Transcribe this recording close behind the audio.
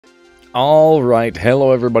Alright,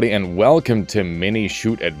 hello everybody and welcome to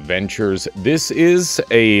Minishoot Adventures. This is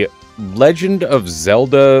a Legend of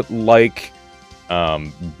Zelda-like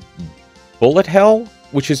bullet hell,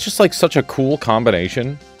 which is just like such a cool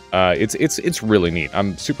combination. It's really neat.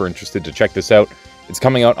 I'm super interested to check this out. It's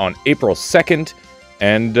coming out on April 2nd,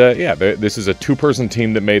 and yeah, this is a two-person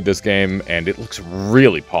team that made this game, and it looks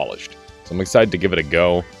really polished. So I'm excited to give it a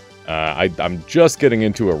go. I'm just getting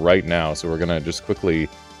into it right now, so we're gonna just quickly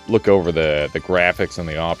look over the graphics and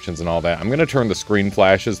the options and all that. I'm going to turn the screen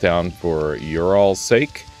flashes down for your all's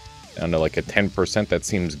sake, down to like a 10%. That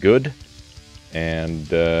seems good.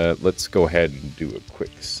 And let's go ahead and do a quick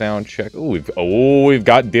sound check. Oh, we've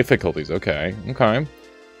got difficulties. Okay.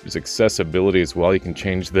 There's accessibility as well. You can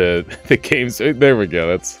change the games. There we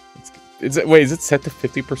go. Wait, is it set to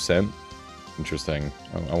 50%? Interesting.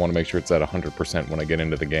 I want to make sure it's at 100% when I get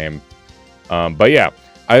into the game. But yeah.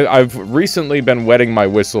 I've recently been wetting my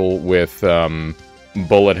whistle with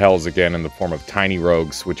bullet hells again in the form of tiny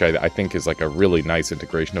rogues, which I think is like a really nice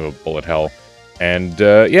integration of a bullet hell. And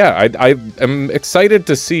yeah, I am excited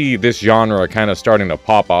to see this genre kind of starting to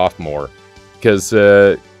pop off more. Because,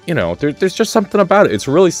 you know, there's just something about it. It's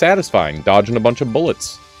really satisfying, dodging a bunch of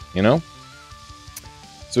bullets, you know?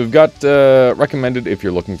 So we've got recommended if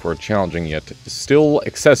you're looking for a challenging yet still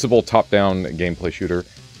accessible top-down gameplay shooter.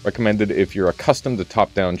 Recommended if you're accustomed to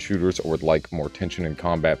top-down shooters or would like more tension in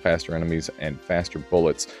combat, faster enemies, and faster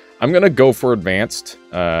bullets. I'm gonna go for advanced.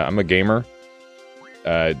 I'm a gamer.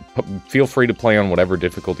 Feel free to play on whatever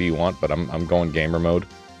difficulty you want, but I'm going gamer mode.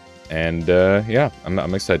 And yeah,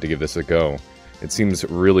 I'm excited to give this a go. It seems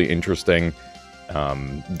really interesting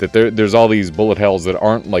that there's all these bullet hells that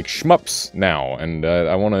aren't like shmups now, and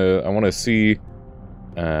I wanna see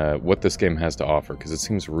what this game has to offer, because it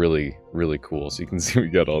seems really, really cool. So you can see we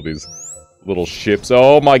got all these little ships.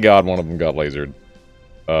 Oh my god, one of them got lasered.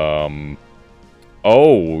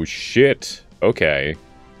 Oh, shit. Okay.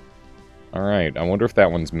 Alright, I wonder if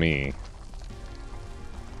that one's me.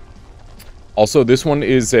 Also, this one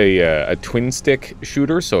is a twin-stick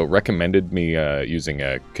shooter, so it recommended me using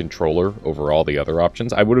a controller over all the other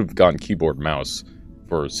options. I would have gone keyboard-mouse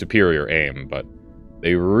for superior aim, but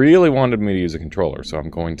they really wanted me to use a controller, so I'm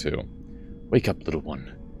going to. Wake up, little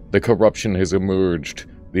one. The corruption has emerged.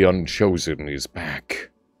 The Unchosen is back.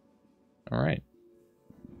 Alright.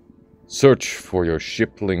 Search for your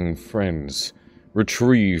shipling friends.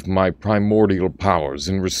 Retrieve my primordial powers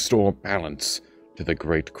and restore balance to the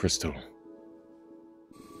Great Crystal.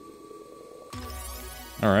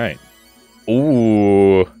 Alright.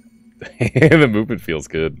 Ooh. The movement feels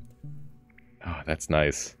good. Oh, that's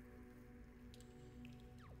nice.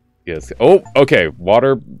 Yes. Oh, okay.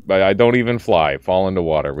 Water. I don't even fly. Fall into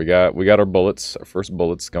water. We got our bullets. Our first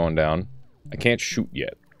bullets going down. I can't shoot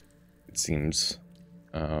yet, it seems.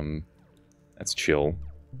 That's chill.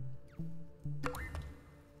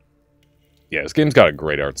 Yeah, this game's got a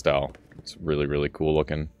great art style. It's really, really cool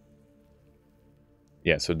looking.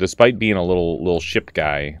 Yeah, so despite being a little ship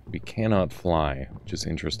guy, we cannot fly, which is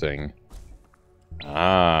interesting.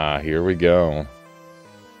 Ah, here we go.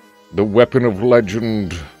 The weapon of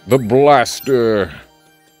legend, the blaster.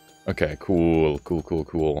 Okay, cool.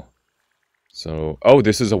 So, oh,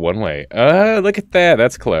 this is a one-way. Look at that.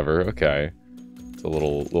 That's clever. Okay. It's a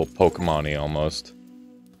little Pokemon-y almost.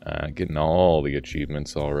 Getting all the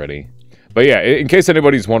achievements already. But yeah, in case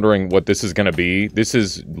anybody's wondering what this is gonna be, this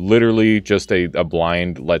is literally just a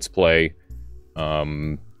blind Let's Play.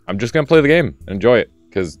 I'm just gonna play the game, enjoy it,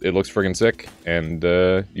 because it looks friggin' sick, and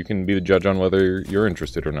you can be the judge on whether you're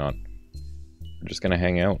interested or not. We're just gonna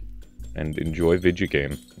hang out and enjoy video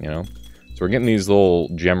game, you know? So we're getting these little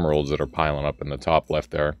gem rolls that are piling up in the top left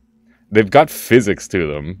there. They've got physics to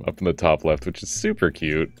them up in the top left, which is super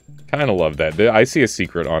cute. Kind of love that. I see a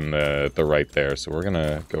secret on the right there, so we're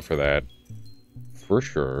gonna go for that. For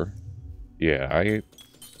sure. Yeah,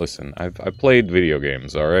 listen, I've played video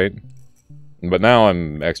games, alright? But now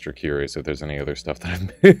I'm extra curious if there's any other stuff that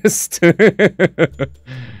I've missed.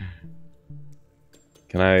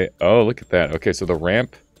 Can I... Oh, look at that. Okay, so the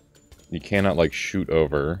ramp, you cannot, like, shoot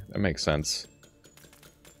over. That makes sense.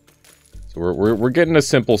 So we're getting a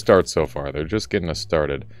simple start so far. They're just getting us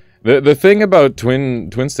started. The thing about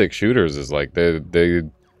twin-stick shooters is, like, they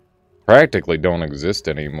practically don't exist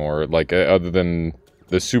anymore. Like, other than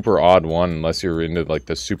the super odd one, unless you're into, like,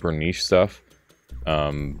 the super niche stuff.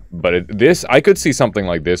 But I could see something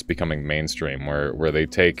like this becoming mainstream, where they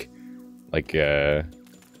take, like, they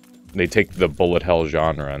take the bullet hell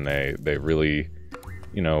genre and they really,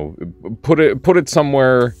 you know, put it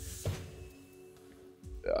somewhere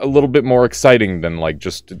a little bit more exciting than, like,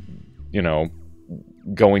 just, you know,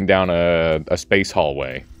 going down a space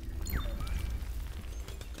hallway.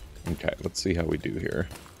 Okay, let's see how we do here.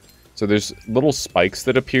 So there's little spikes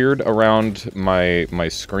that appeared around my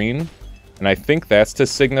screen, and I think that's to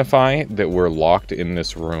signify that we're locked in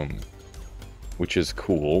this room, which is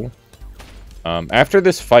cool. After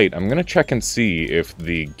this fight, I'm gonna check and see if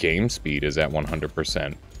the game speed is at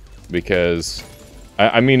 100%, because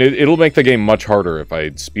I mean it'll make the game much harder if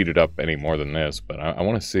I speed it up any more than this, but I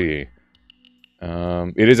want to see.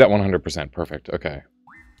 It is at 100%. Perfect. Okay.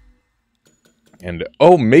 And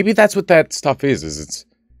oh, maybe that's what that stuff is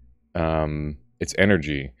it's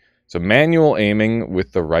energy. So manual aiming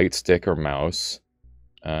with the right stick or mouse.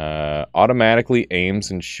 Automatically aims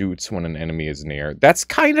and shoots when an enemy is near. That's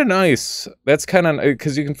kind of nice. That's kind of...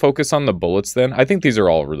 because you can focus on the bullets then. I think these are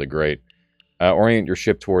all really great. Orient your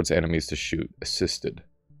ship towards enemies to shoot. Assisted.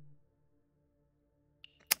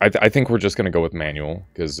 I think we're just going to go with manual.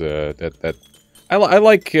 Because I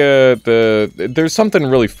like there's something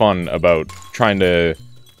really fun about trying to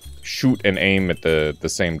shoot and aim at the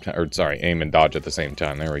same time. Or sorry, aim and dodge at the same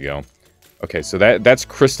time. There we go. Okay, so that's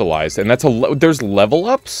crystallized, and that's there's level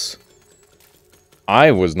ups? I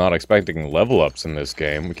was not expecting level ups in this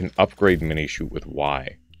game. We can upgrade Minishoot with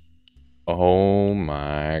Y. Oh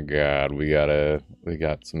my god, we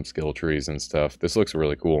got some skill trees and stuff. This looks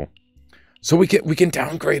really cool. So we can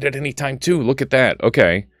downgrade at any time too. Look at that.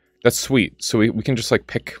 Okay, that's sweet. So we can just like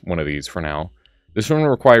pick one of these for now. This one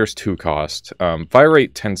requires 2 cost. Fire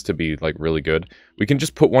rate tends to be, like, really good. We can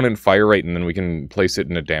just put one in fire rate, and then we can place it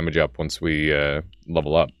in a damage up once we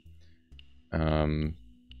level up.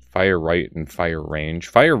 Fire rate and fire range.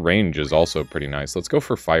 Fire range is also pretty nice. Let's go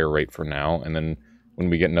for fire rate for now, and then when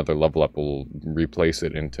we get another level up, we'll replace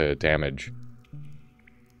it into damage.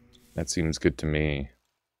 That seems good to me.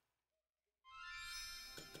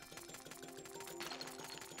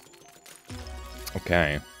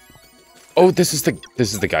 Okay. Oh, this is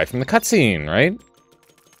the guy from the cutscene, right?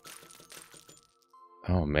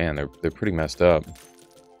 Oh man, they're pretty messed up.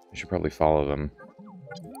 I should probably follow them.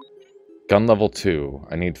 Gun level 2.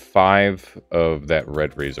 I need 5 of that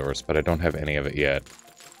red resource, but I don't have any of it yet,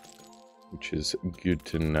 which is good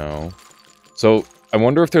to know. So I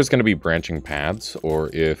wonder if there's going to be branching paths, or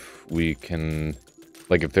if we can,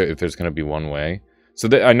 like, if there's going to be one way. So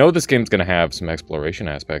I know this game's going to have some exploration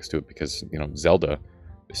aspects to it because, you know, Zelda.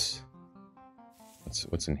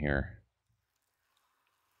 What's in here?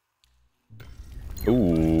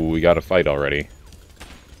 Ooh, we got a fight already.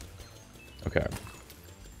 Okay.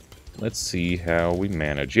 Let's see how we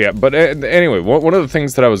manage. Yeah, but anyway, one of the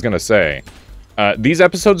things that I was going to say, these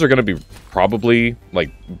episodes are going to be probably,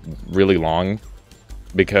 like, really long,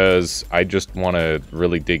 because I just want to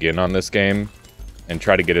really dig in on this game and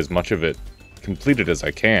try to get as much of it completed as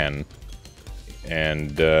I can.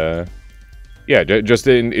 And, yeah, just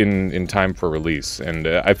in time for release. And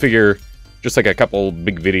I figure just like a couple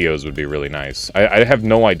big videos would be really nice. I have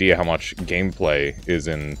no idea how much gameplay is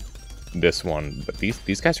in this one, but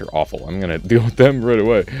these guys are awful. I'm gonna deal with them right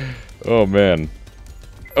away. Oh man.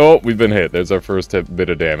 Oh, we've been hit. There's our first bit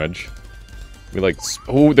of damage. We like...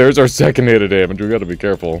 oh, there's our second hit of damage. We gotta be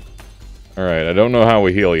careful. Alright, I don't know how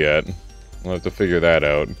we heal yet. We'll have to figure that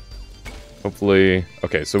out. Hopefully...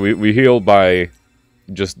 okay, so we heal by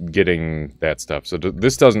just getting that stuff. So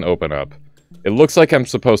this doesn't open up. It looks like I'm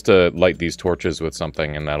supposed to light these torches with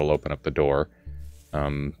something, and that'll open up the door.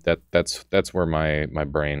 That's where my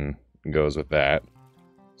brain goes with that.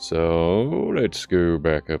 So let's go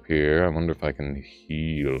back up here. I wonder if I can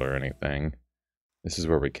heal or anything. This is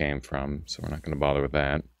where we came from, so we're not going to bother with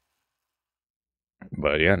that.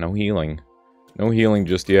 But yeah, no healing. No healing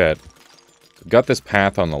just yet. We've got this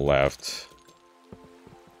path on the left.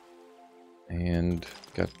 And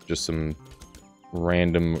got just some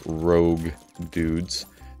random rogue dudes.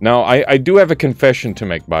 Now, I do have a confession to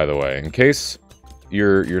make, by the way. In case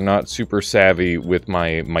you're not super savvy with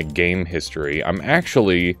my game history, I'm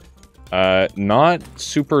actually not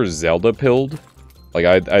super Zelda-pilled. Like,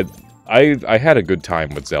 I had a good time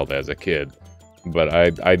with Zelda as a kid, but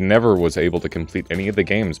I never was able to complete any of the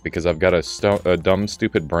games because I've got a dumb,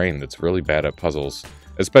 stupid brain that's really bad at puzzles.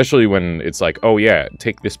 Especially when it's like, oh yeah,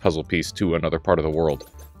 take this puzzle piece to another part of the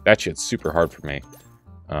world. That shit's super hard for me.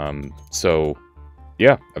 So,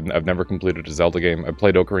 yeah, I've never completed a Zelda game. I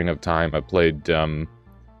played Ocarina of Time. I played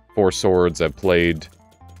Four Swords. I played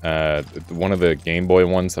one of the Game Boy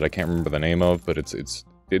ones that I can't remember the name of, but it's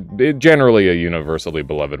generally a universally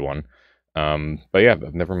beloved one. But yeah,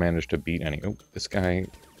 I've never managed to beat any. Oh, this guy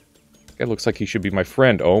looks like he should be my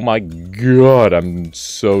friend. Oh my god, I'm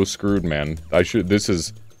so screwed, man. This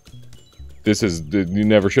is you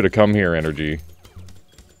never should have come here energy.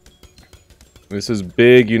 This is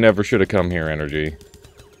big, you never should have come here energy.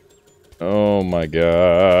 Oh my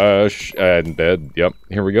gosh. And dead. Yep,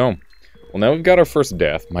 here we go. Well, now we've got our first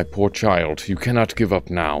death. My poor child, you cannot give up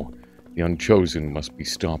now. The Unchosen must be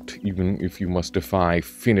stopped, even if you must defy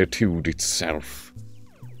finitude itself.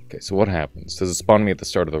 Okay, so what happens? Does it spawn me at the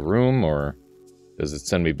start of the room, or does it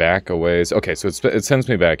send me back a ways? Okay, so it sends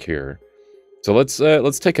me back here. So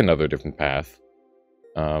let's take another different path.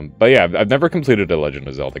 But yeah, I've never completed a Legend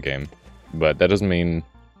of Zelda game, but that doesn't mean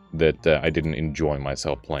that I didn't enjoy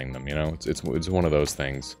myself playing them, you know? It's one of those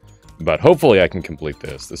things. But hopefully I can complete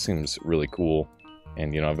this. This seems really cool.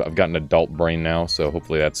 And, you know, I've got an adult brain now, so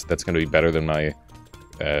hopefully that's going to be better than my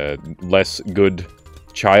less good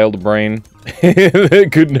child brain that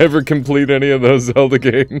could never complete any of those Zelda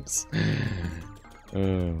games.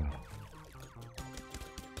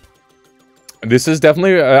 This is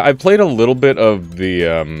definitely... I played a little bit of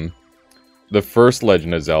the first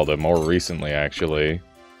Legend of Zelda more recently, actually.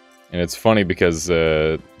 And it's funny because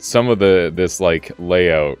some of this, like,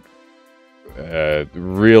 layout...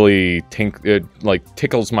 really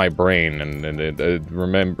tickles my brain, and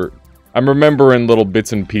I'm remembering little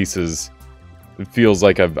bits and pieces. It feels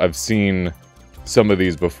like I've seen some of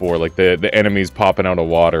these before, like the enemies popping out of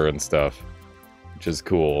water and stuff, which is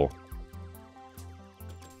cool.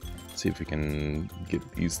 Let's see if we can get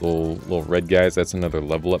these little red guys. That's another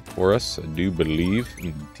level up for us, I do believe,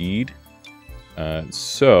 indeed.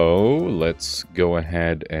 So let's go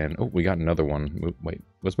ahead and... Oh, we got another one. Wait,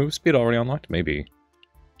 was move speed already unlocked? Maybe.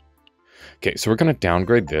 Okay, so we're gonna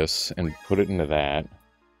downgrade this and put it into that.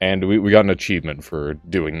 And we got an achievement for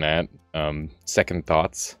doing that. Second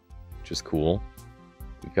Thoughts, which is cool.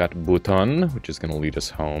 We've got Bhutan, which is gonna lead us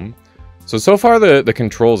home. So far the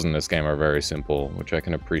controls in this game are very simple, which I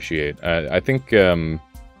can appreciate. I think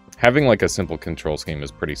having like a simple control scheme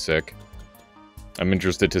is pretty sick. I'm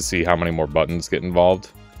interested to see how many more buttons get involved.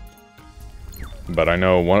 But I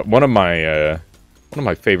know one of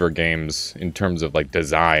my favorite games in terms of like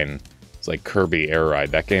design is like Kirby Air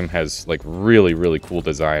Ride. That game has like really cool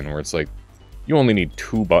design where it's like you only need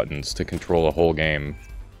 2 buttons to control a whole game,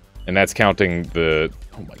 and that's counting the...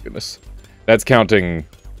 Oh my goodness, that's counting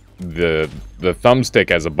the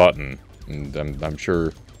thumbstick as a button, and I'm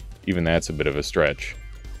sure even that's a bit of a stretch,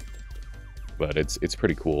 but it's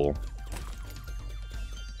pretty cool.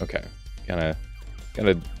 Okay, gotta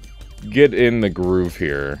get in the groove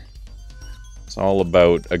here. It's all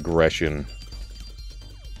about aggression.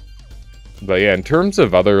 But yeah, in terms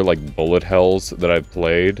of other like bullet hells that I've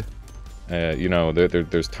played, you know,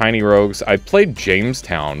 there's Tiny Rogues. I played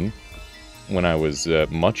Jamestown when I was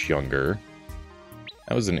much younger.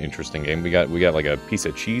 That was an interesting game. We got like a piece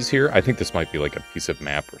of cheese here. I think this might be like a piece of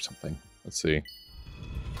map or something. Let's see.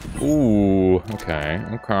 Ooh, okay.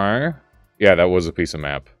 Yeah, that was a piece of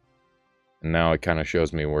map. And now it kind of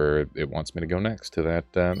shows me where it wants me to go next, to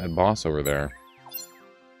that boss over there.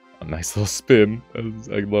 A nice little spin.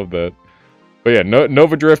 I love that. But yeah,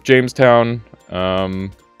 Nova Drift, Jamestown,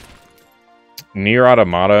 Nier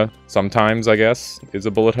Automata, sometimes, I guess, is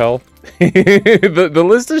a bullet hell. The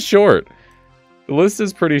list is short. The list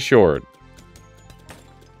is pretty short.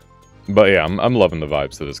 But yeah, I'm loving the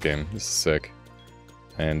vibes of this game. This is sick.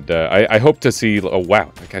 And I hope to see... Oh,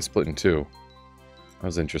 wow, that guy split in 2. That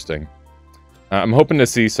was interesting. I'm hoping to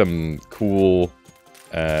see some cool,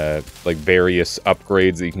 like, various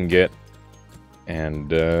upgrades that you can get.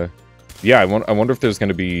 And, yeah, I wonder if there's going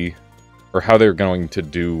to be... Or how they're going to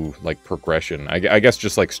do, like, progression. I guess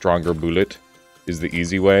just, like, stronger bullet is the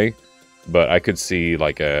easy way. But I could see,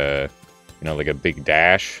 like, a... You know, like a big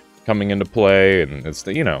dash coming into play. And, it's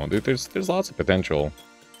you know, there's lots of potential.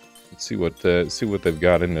 Let's see what they've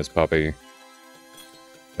got in this puppy.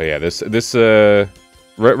 But yeah, this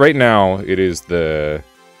right now it is the...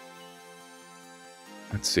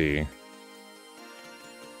 Let's see.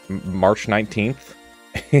 March 19th.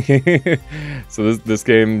 So this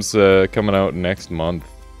game's coming out next month,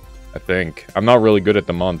 I think. I'm not really good at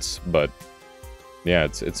the months, but yeah,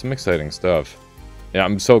 it's some exciting stuff. Yeah,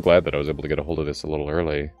 I'm so glad that I was able to get a hold of this a little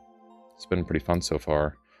early. It's been pretty fun so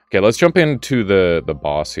far. Okay, let's jump into the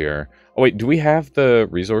boss here. Oh wait, do we have the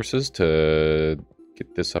resources to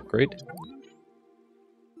get this upgrade?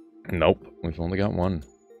 Nope, we've only got one.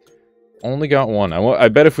 Only got one. I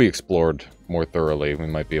bet if we explored more thoroughly, we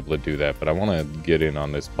might be able to do that, but I want to get in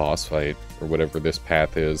on this boss fight, or whatever this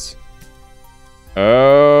path is.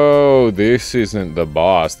 Oh, this isn't the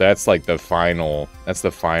boss. That's like the final... That's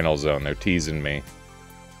the final zone. They're teasing me.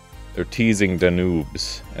 They're teasing the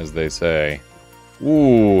noobs, as they say.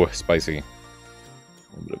 Ooh, spicy. A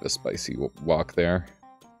little bit of a spicy walk there.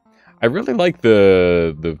 I really like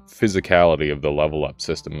the physicality of the level up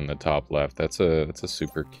system in the top left. That's a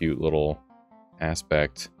super cute little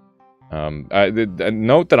aspect.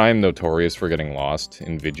 Note that I am notorious for getting lost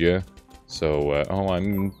in Vidya. So, oh,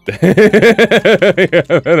 I'm... yeah,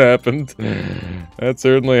 that happened. That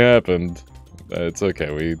certainly happened. It's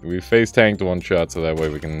okay, we face tanked one shot so that way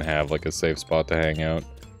we can have, like, a safe spot to hang out.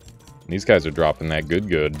 And these guys are dropping that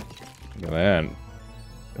good. Look at that.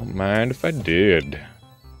 Don't mind if I did.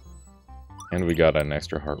 And we got an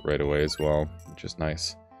extra heart right away as well, which is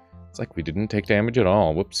nice. It's like we didn't take damage at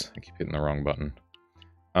all. Whoops, I keep hitting the wrong button.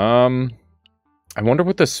 I wonder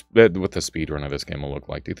what the speed run of this game will look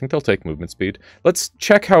like. Do you think they'll take movement speed? Let's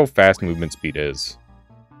check how fast movement speed is.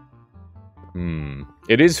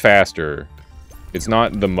 It is faster. It's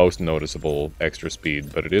not the most noticeable extra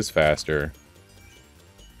speed, but it is faster.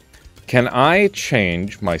 Can I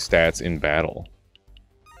change my stats in battle?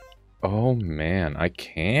 Oh man, I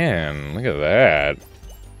can. Look at that.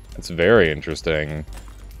 That's very interesting.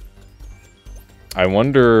 I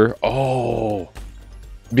wonder... Oh...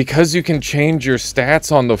 Because you can change your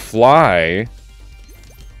stats on the fly...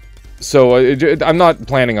 So, I'm not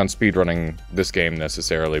planning on speedrunning this game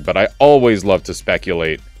necessarily, but I always love to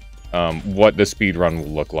speculate what the speedrun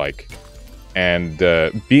will look like. And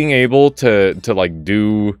being able to like,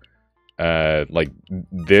 do, like,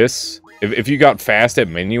 this... If you got fast at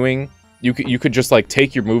menuing, you could just, like,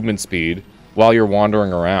 take your movement speed while you're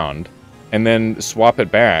wandering around, and then swap it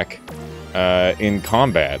back in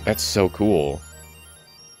combat. That's so cool.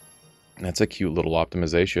 That's a cute little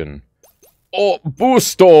optimization. Oh,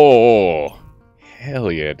 Boosto!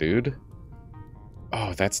 Hell yeah, dude.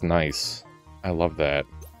 Oh, that's nice. I love that.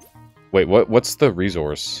 Wait, what's the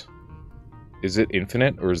resource? Is it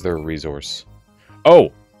infinite, or is there a resource?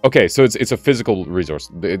 Oh! Okay, so it's a physical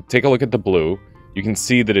resource. Take a look at the blue. You can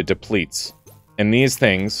see that it depletes. And these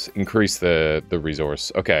things increase the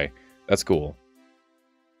resource. Okay, that's cool.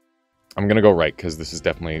 I'm gonna go right, because this is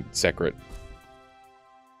definitely secret.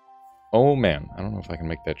 Oh man, I don't know if I can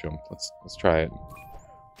make that jump. Let's try it.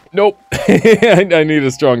 Nope! I need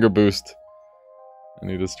a stronger boost. I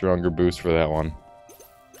need a stronger boost for that one.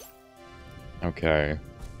 Okay.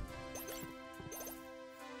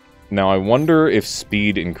 Now I wonder if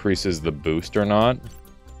speed increases the boost or not.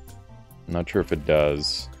 I'm not sure if it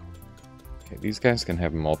does. Okay, these guys can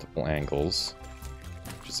have multiple angles,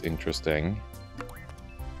 which is interesting.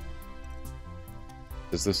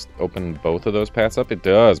 Does this open both of those paths up? It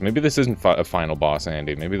does. Maybe this isn't a final boss,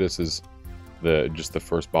 Andy. Maybe this is just the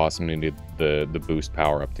first boss and we need the boost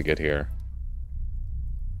power up to get here.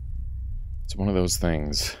 It's one of those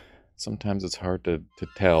things. Sometimes it's hard to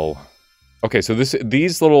tell. Okay, so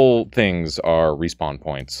these little things are respawn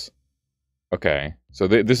points. Okay, so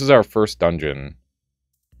this is our first dungeon.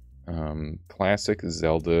 Classic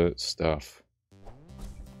Zelda stuff.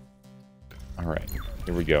 Alright,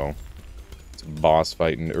 here we go. Boss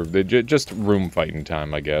fighting, or just room fighting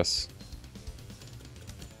time, I guess.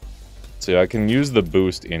 So I can use the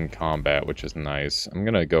boost in combat, which is nice. I'm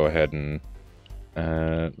gonna go ahead and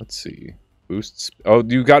let's see, boosts. Oh,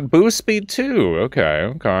 you got boost speed too.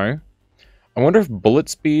 Okay. I wonder if bullet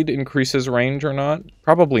speed increases range or not.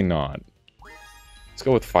 Probably not. Let's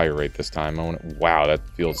go with fire rate this time. Wow, that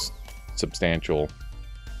feels substantial.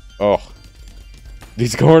 Oh.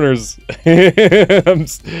 These corners. Dude,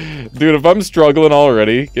 if I'm struggling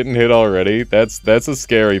already, getting hit already, that's a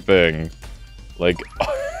scary thing. Like,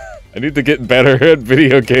 I need to get better at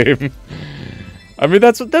video game. I mean,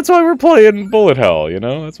 that's why we're playing Bullet Hell, you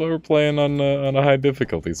know? That's why we're playing on a high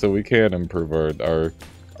difficulty, so we can improve our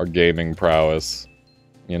gaming prowess.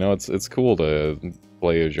 You know, it's cool to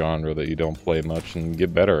play a genre that you don't play much and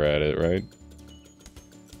get better at it, right?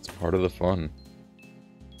 It's part of the fun.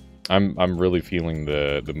 I'm really feeling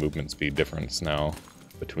the movement speed difference now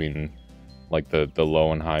between like the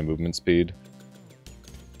low and high movement speed.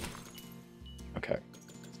 Okay,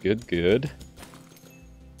 good.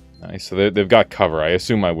 Nice. So they've got cover. I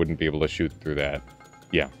assume I wouldn't be able to shoot through that.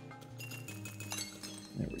 Yeah.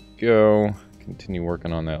 There we go. Continue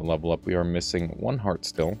working on that level up. We are missing one heart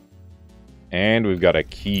still, and we've got a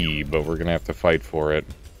key, but we're gonna have to fight for it.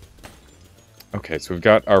 Okay, so we've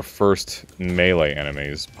got our first melee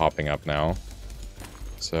enemies popping up now.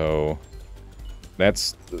 So,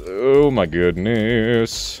 that's... Oh my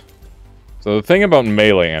goodness. So the thing about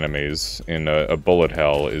melee enemies in a bullet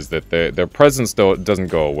hell is that their presence doesn't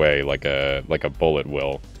go away like a bullet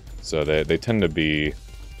will. So they tend to be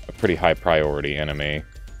a pretty high priority enemy.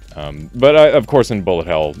 But of course in bullet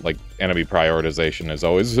hell, like, enemy prioritization is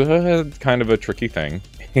always kind of a tricky thing.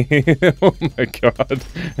 Oh my god.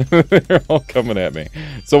 They're all coming at me.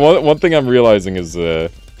 So one thing I'm realizing is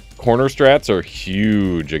corner strats are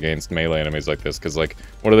huge against melee enemies like this, because, like,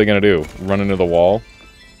 what are they gonna do? Run into the wall?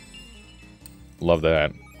 Love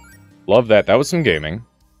that. Love that. That was some gaming.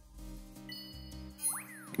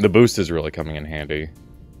 The boost is really coming in handy.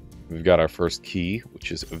 We've got our first key,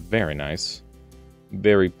 which is very nice.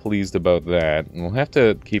 Very pleased about that. And we'll have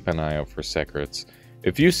to keep an eye out for secrets.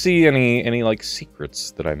 If you see any like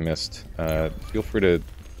secrets that I missed, feel free to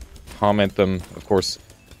comment them. Of course,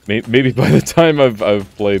 maybe by the time I've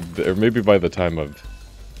played, or maybe by the time I've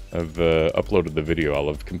uploaded the video, I'll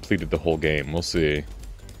have completed the whole game. We'll see.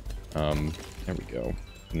 There we go.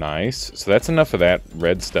 Nice. So that's enough of that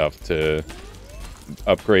red stuff to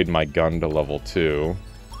upgrade my gun to level 2.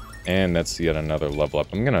 And that's yet another level up.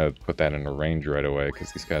 I'm gonna put that in a range right away,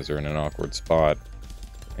 because these guys are in an awkward spot.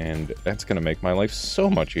 And that's gonna make my life so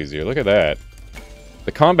much easier. Look at that.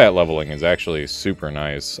 The combat leveling is actually super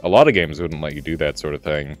nice. A lot of games wouldn't let you do that sort of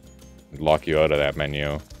thing. It'd lock you out of that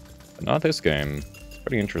menu. But not this game. It's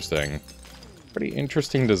pretty interesting. Pretty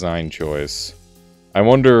interesting design choice. I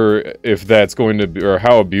wonder if that's going to be, or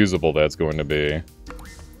how abusable that's going to be.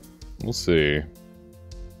 We'll see.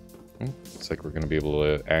 Looks like we're going to be able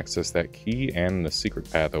to access that key, and the secret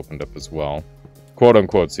path opened up as well.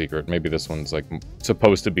 Quote-unquote secret. Maybe this one's, like,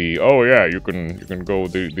 supposed to be, oh yeah, you can go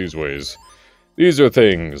these ways. These are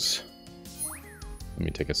things. Let me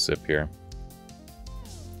take a sip here.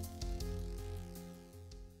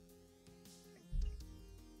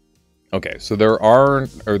 Okay, so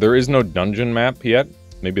there is no dungeon map yet.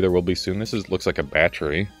 Maybe there will be soon. This looks like a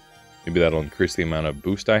battery. Maybe that'll increase the amount of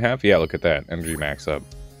boost I have. Yeah, look at that. Energy max up.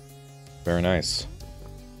 Very nice.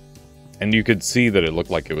 And you could see that it looked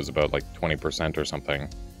like it was about like 20% or something,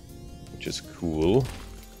 which is cool.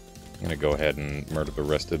 I'm gonna go ahead and murder the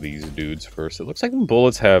rest of these dudes first. It looks like the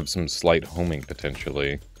bullets have some slight homing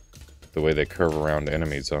potentially, the way they curve around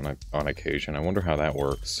enemies on occasion. I wonder how that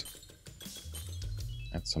works.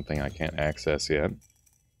 That's something I can't access yet,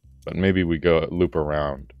 but maybe we go loop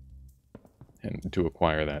around and to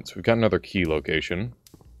acquire that. So we've got another key location.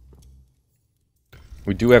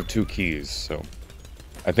 We do have 2 keys, so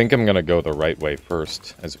I think I'm gonna go the right way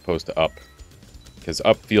first as opposed to up, because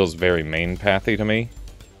up feels very main pathy to me,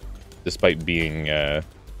 despite being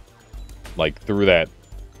like through that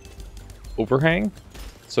overhang.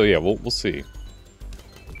 So yeah, we'll see.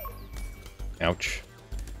 Ouch.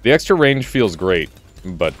 The extra range feels great,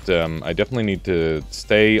 but I definitely need to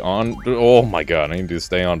stay on. Oh my god, I need to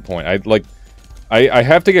stay on point. I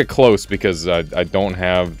have to get close because I don't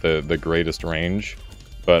have the greatest range,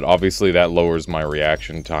 but obviously that lowers my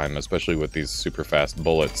reaction time, especially with these super fast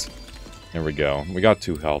bullets. There we go. We got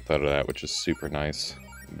 2 health out of that, which is super nice.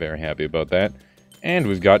 Very happy about that. And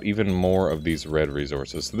we've got even more of these red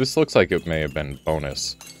resources. So this looks like it may have been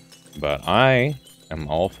bonus, but I am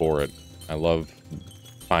all for it. I love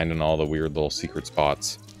finding all the weird little secret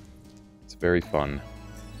spots. It's very fun.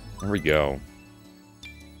 There we go.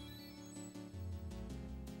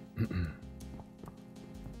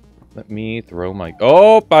 Let me throw my...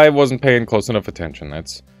 Oh, I wasn't paying close enough attention.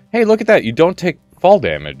 That's... Hey, look at that. You don't take fall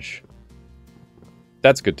damage.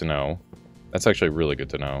 That's good to know. That's actually really good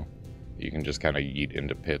to know. You can just kind of yeet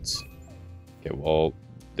into pits. Okay, well,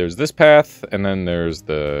 there's this path, and then there's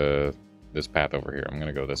this path over here. I'm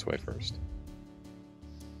gonna go this way first.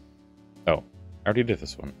 Oh, I already did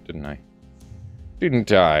this one, didn't I?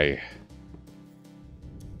 Didn't I?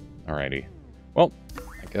 Alrighty. Well,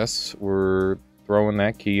 I guess we're throwing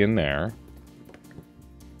that key in there.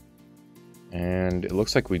 And it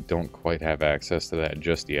looks like we don't quite have access to that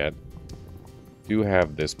just yet. We do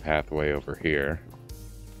have this pathway over here.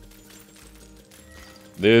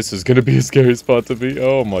 This is gonna be a scary spot to be.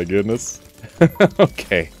 Oh my goodness.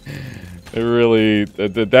 Okay. It really...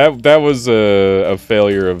 That was a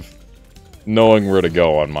failure of knowing where to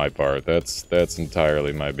go on my part. That's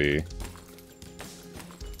entirely my B.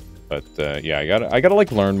 But yeah, I gotta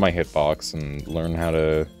like learn my hitbox and learn how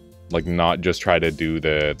to like not just try to do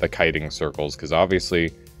the kiting circles, because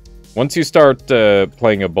obviously once you start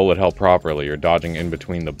playing a bullet hell properly, you're dodging in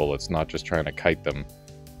between the bullets, not just trying to kite them.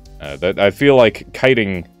 That I feel like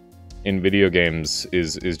kiting in video games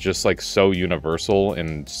is just like so universal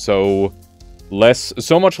and so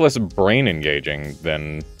much less brain engaging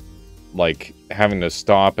than like having to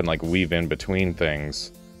stop and like weave in between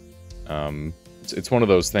things. It's one of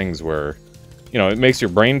those things where, you know, it makes your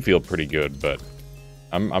brain feel pretty good, but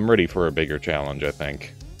I'm ready for a bigger challenge, I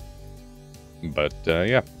think. But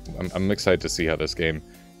yeah, I'm excited to see how this game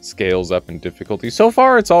scales up in difficulty. So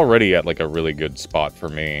far, it's already at like a really good spot for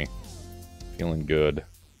me. Feeling good.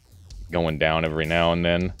 Going down every now and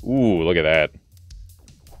then. Ooh, look at that.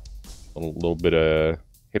 A little bit of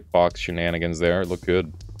hitbox shenanigans there. Look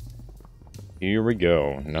good. Here we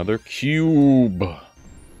go. Another cube.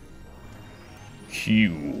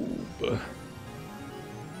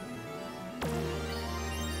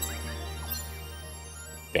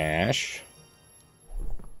 dash.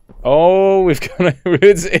 Oh, we've got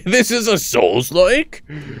this is a Souls-like?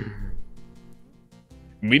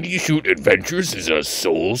 Minishoot Adventures is a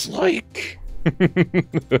Souls-like?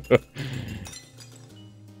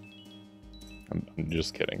 I'm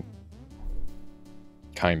just kidding.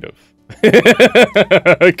 Kind of.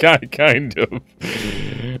 kind of.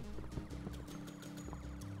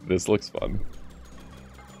 This looks fun.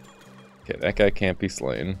 Okay, that guy can't be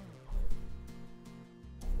slain.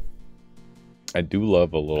 I do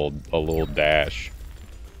love a little dash.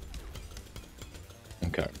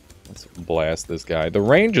 Okay, let's blast this guy. The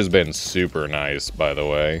range has been super nice, by the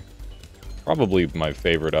way. Probably my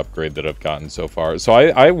favorite upgrade that I've gotten so far. So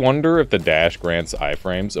I wonder if the dash grants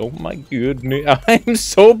iframes. Oh my goodness, I'm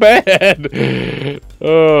so bad.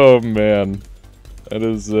 Oh man, that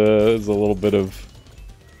is a little bit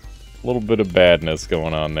of badness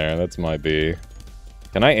going on there. That's my B.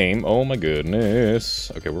 Can I aim? Oh my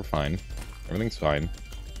goodness. Okay, we're fine. Everything's fine.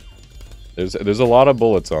 There's a lot of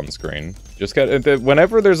bullets on screen. Just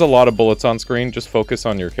whenever there's a lot of bullets on screen, just focus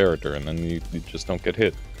on your character, and then you just don't get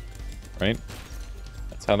hit. Right?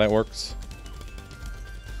 That's how that works.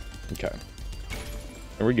 Okay.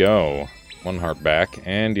 There we go. 1 heart back,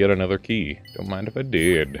 and yet another key. Don't mind if I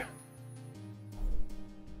did.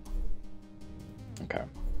 Okay.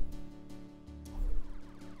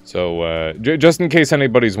 So, just in case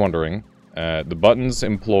anybody's wondering, the buttons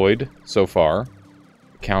employed so far,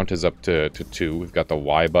 the count is up to 2. We've got the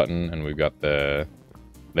Y button, and we've got the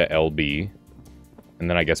LB. And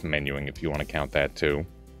then I guess menuing, if you want to count that too.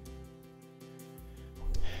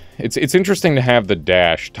 It's interesting to have the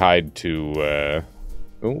dash tied to,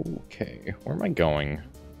 okay, where am I going?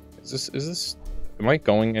 Is this, am I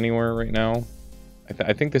going anywhere right now?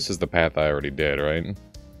 I think this is the path I already did, right?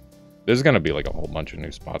 There's gonna be like a whole bunch of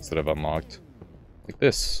new spots that I've unlocked. Like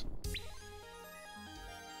this.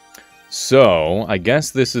 So, I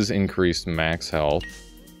guess this is increased max health.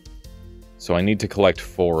 So I need to collect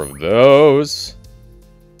 4 of those.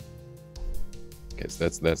 Okay,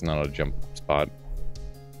 so that's not a jump spot.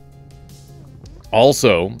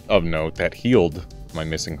 Also, of note, that healed my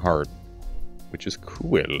missing heart, which is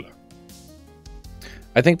cool.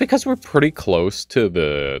 I think because we're pretty close to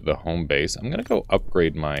the home base, I'm gonna go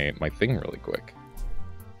upgrade my thing really quick.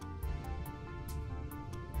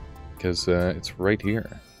 Because it's right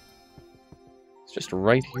here. It's just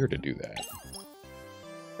right here to do that.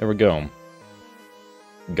 There we go.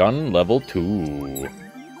 Gun level 2.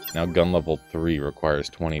 Now gun level 3 requires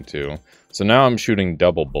 22. So now I'm shooting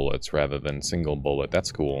double bullets rather than single bullet.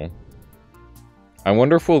 That's cool. I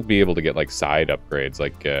wonder if we'll be able to get like side upgrades,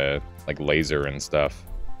 like laser and stuff.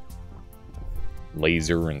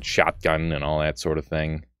 Laser and shotgun and all that sort of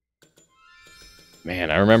thing.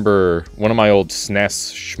 Man, I remember one of my old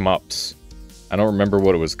SNES shmups. I don't remember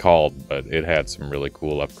what it was called, but it had some really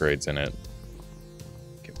cool upgrades in it.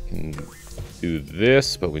 Okay, we can do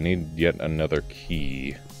this, but we need yet another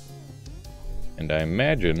key. And I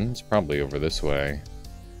imagine it's probably over this way.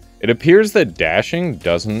 It appears that dashing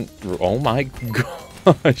doesn't... Oh my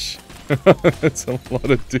gosh! That's a lot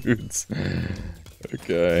of dudes.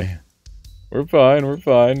 Okay. We're fine, we're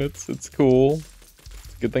fine. It's cool.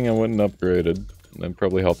 It's a good thing I went and upgraded. That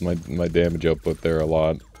probably helped my damage output there a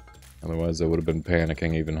lot. Otherwise I would have been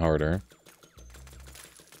panicking even harder.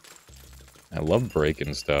 I love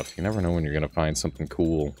breaking stuff. You never know when you're gonna find something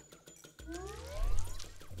cool.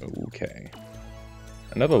 Okay.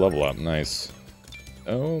 Another level up, nice.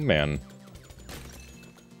 Oh man.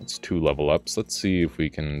 That's 2 level ups. Let's see if we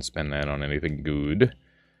can spend that on anything good.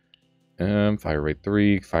 Fire rate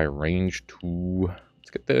 3, fire range 2. Let's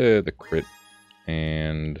get the crit.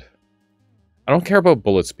 And I don't care about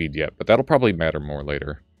bullet speed yet, but that'll probably matter more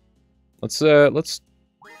later. Let's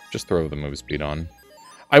just throw the move speed on.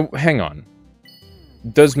 Hang on.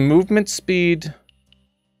 Does movement speed...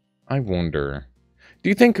 I wonder... Do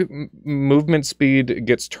you think movement speed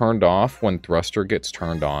gets turned off when thruster gets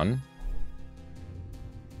turned on?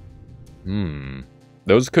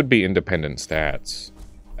 Those could be independent stats.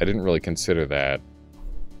 I didn't really consider that.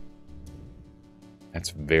 That's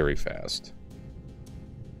very fast.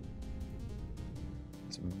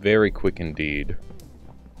 It's very quick indeed.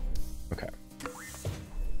 Okay.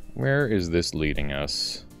 Where is this leading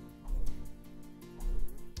us?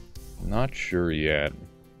 Not sure yet.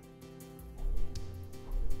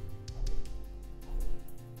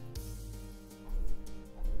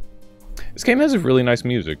 This game has really nice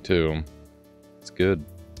music, too. It's good.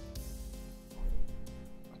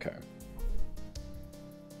 Okay.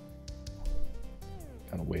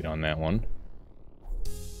 Gotta wait on that one.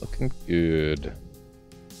 Looking good.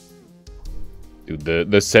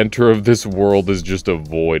 Dude, the center of this world is just a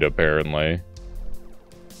void, apparently.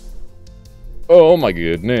 Oh my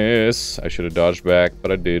goodness. I should have dodged back,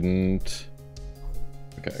 but I didn't.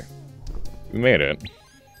 Okay. We made it.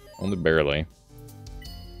 Only barely.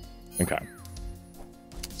 Okay.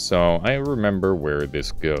 So, I remember where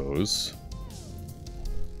this goes.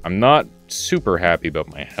 I'm not super happy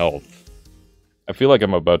about my health. I feel like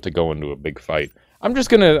I'm about to go into a big fight. I'm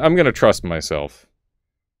gonna trust myself.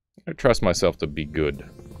 I trust myself to be good.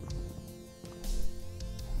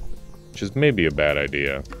 Which is maybe a bad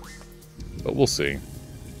idea. But we'll see.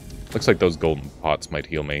 Looks like those golden pots might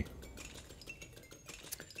heal me.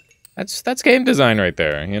 That's game design right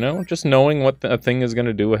there, you know? Just knowing what a thing is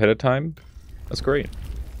gonna do ahead of time. That's great.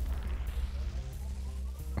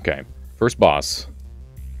 Okay, first boss.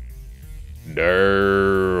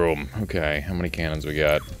 Damn. Okay, how many cannons we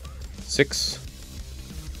got? 6?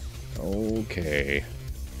 Okay.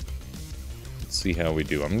 Let's see how we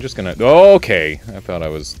do. I'm just gonna... Okay! I thought I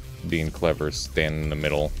was being clever, standing in the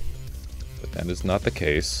middle. But that is not the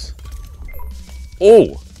case.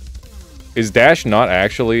 Oh! Is dash not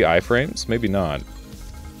actually iframes? Maybe not.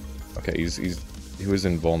 Okay, he was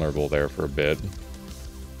invulnerable there for a bit.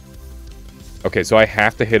 Okay, so I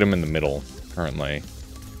have to hit him in the middle, currently.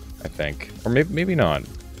 I think. Or maybe not.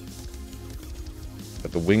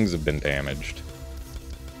 But the wings have been damaged.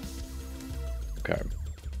 Okay.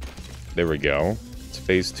 There we go. It's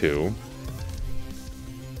phase 2.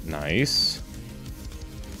 Nice.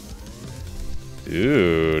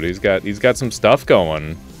 Dude, he's got some stuff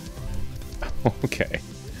going. Okay.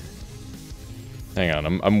 Hang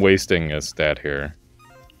on, I'm wasting a stat here.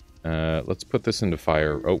 Let's put this into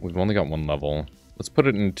fire. Oh, we've only got 1 level. Let's put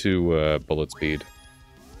it into bullet speed.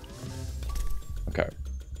 Okay.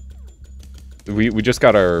 We just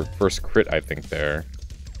got our first crit, I think, there.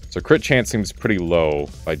 So crit chance seems pretty low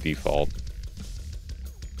by default.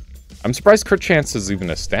 I'm surprised crit chance is even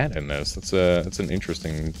a stat in this. That's an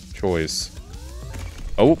interesting choice.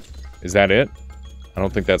 Oh, is that it? I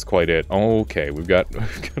don't think that's quite it. Okay, we've got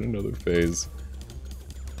another phase.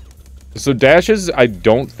 So dashes, I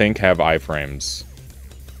don't think have iframes.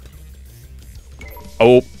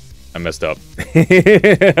 Oh, I messed up.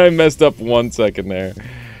 I messed up 1 second there.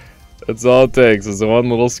 That's all it takes is one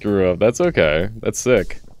little screw up. That's okay. That's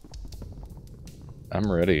sick. I'm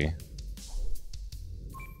ready.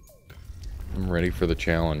 I'm ready for the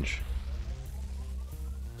challenge.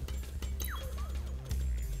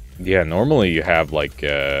 Yeah, normally you have like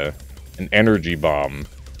an energy bomb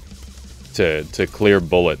to clear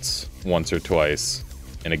bullets once or twice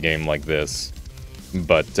in a game like this.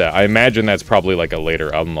 But I imagine that's probably like a later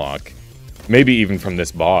unlock. Maybe even from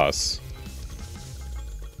this boss.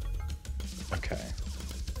 Okay.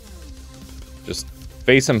 Just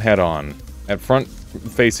face him head on. That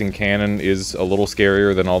front-facing cannon is a little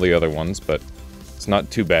scarier than all the other ones, but it's not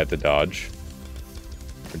too bad to dodge.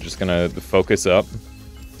 We're just gonna focus up.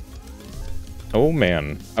 Oh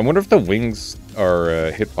man, I wonder if the wings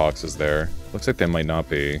are hitboxes there. Looks like they might not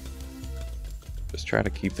be. Just try to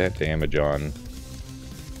keep that damage on.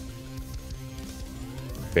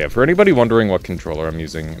 But yeah, for anybody wondering what controller I'm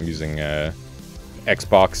using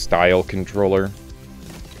Xbox style controller.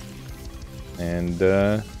 And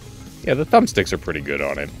yeah, the thumbsticks are pretty good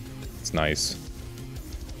on it. It's nice.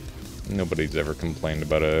 Nobody's ever complained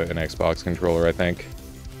about an Xbox controller, I think.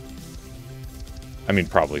 I mean,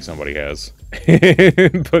 probably somebody has.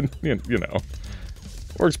 But, you know,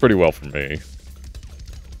 works pretty well for me.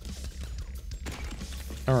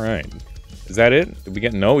 Alright. Is that it? Did we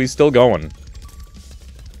get... No, he's still going.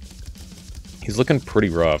 He's looking pretty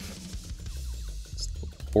rough.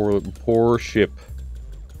 Poor ship.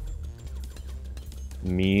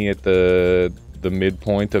 Me at the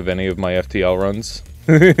midpoint of any of my FTL runs.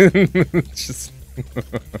 Just...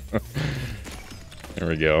 There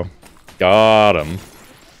we go. Got him.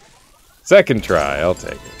 Second try, I'll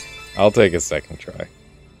take it. I'll take a second try.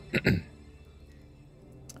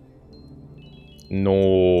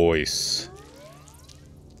 Nice.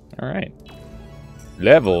 Alright.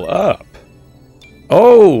 Level up.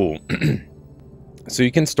 Oh! So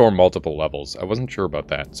you can store multiple levels. I wasn't sure about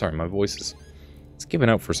that. Sorry, my voice is... It's giving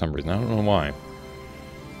out for some reason. I don't know why.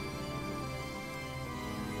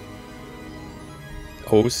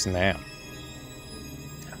 Oh, snap.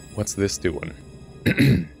 What's this doing?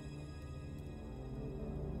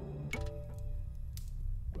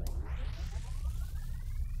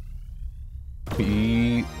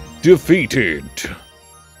 Be defeated.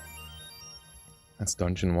 That's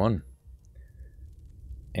dungeon 1.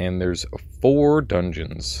 And there's 4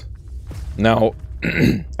 dungeons. Now,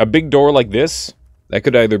 a big door like this, that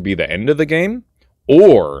could either be the end of the game,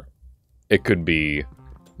 or it could be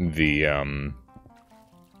the,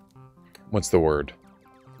 what's the word?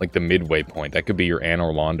 Like the midway point. That could be your Anne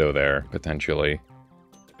Orlando there, potentially.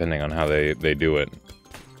 Depending on how they do it.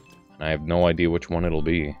 And I have no idea which one it'll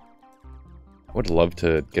be. I would love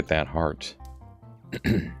to get that heart.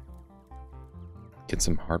 Get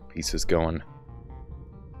some heart pieces going.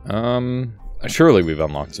 Surely we've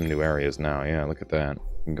unlocked some new areas now. Yeah, look at that.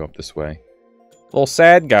 We can go up this way. Little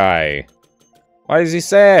sad guy. Why is he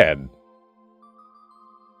sad?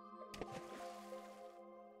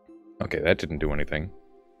 Okay, that didn't do anything.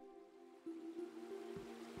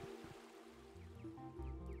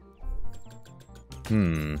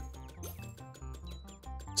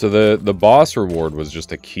 So the boss reward was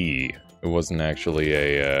just a key. It wasn't actually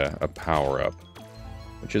a power-up.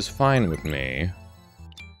 Which is fine with me.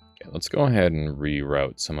 Okay, let's go ahead and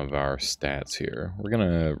reroute some of our stats here. We're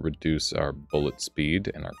gonna reduce our bullet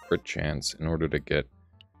speed and our crit chance in order to get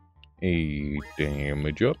a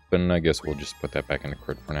damage up. And I guess we'll just put that back into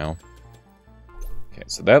crit for now. Okay,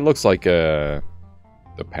 so that looks like the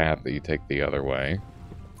path that you take the other way.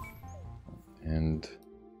 And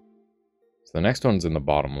so the next one's in the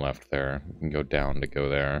bottom left there. You can go down to go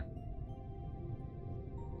there.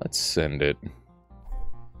 Let's send it.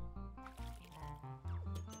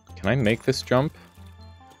 Can I make this jump?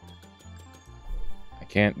 I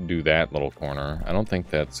can't do that little corner. I don't think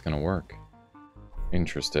that's gonna work.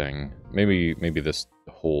 Interesting. Maybe this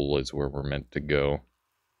hole is where we're meant to go.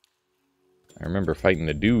 I remember fighting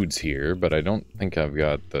the dudes here, but I don't think I've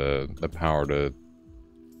got the power to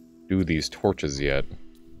do these torches yet.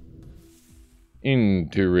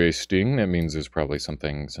 Interesting. That means there's probably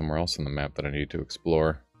something somewhere else on the map that I need to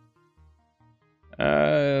explore.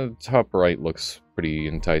 Top right looks pretty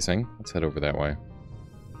enticing. Let's head over that way.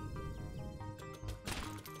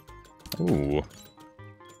 Ooh.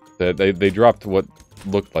 They dropped what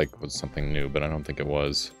looked like was something new, but I don't think it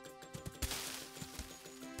was.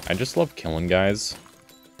 I just love killing guys.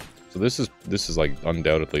 So this is like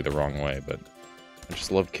undoubtedly the wrong way, but I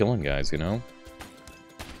just love killing guys, you know?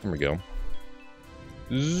 Here we go.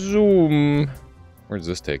 Zoom! Where does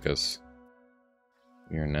this take us?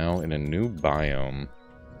 We are now in a new biome.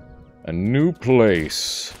 A new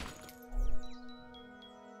place.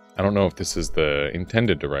 I don't know if this is the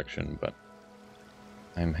intended direction, but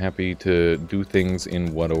I'm happy to do things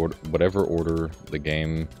in whatever order the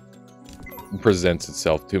game presents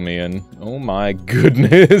itself to me in. Oh my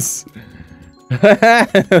goodness!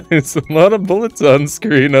 There's a lot of bullets on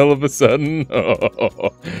screen all of a sudden.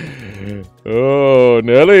 Oh,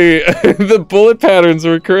 Nelly! The bullet patterns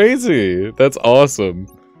were crazy! That's awesome.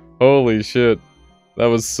 Holy shit. That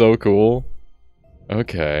was so cool.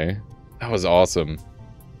 Okay. That was awesome.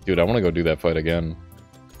 Dude, I want to go do that fight again.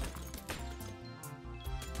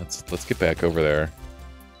 Let's get back over there.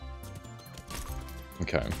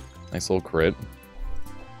 Okay. Nice little crit.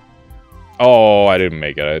 Oh, I didn't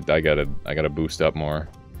make it. I gotta boost up more.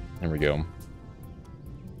 There we go.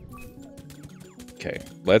 Okay,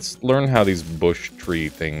 let's learn how these bush tree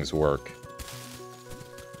things work.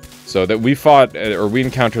 So that we fought, or we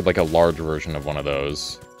encountered like a large version of one of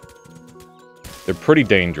those. They're pretty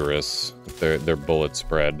dangerous with their bullet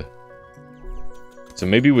spread. So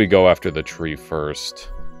maybe we go after the tree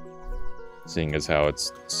first, seeing as how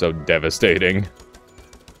it's so devastating.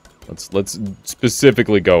 Let's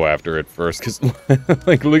specifically go after it first, because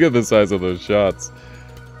like look at the size of those shots.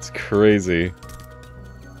 It's crazy.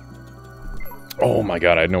 Oh my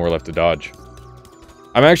god, I had nowhere left to dodge.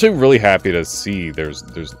 I'm actually really happy to see there's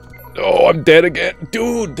oh, I'm dead again.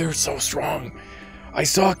 Dude, they're so strong. I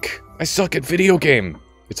suck. I suck at video game.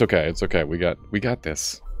 It's okay. It's okay. We got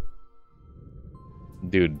this.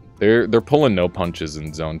 Dude, they're pulling no punches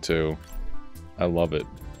in Zone 2. I love it.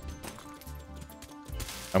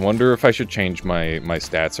 I wonder if I should change my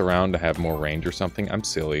stats around to have more range or something. I'm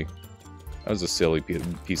silly. That was a silly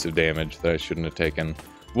piece of damage that I shouldn't have taken.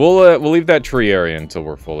 We'll leave that tree area until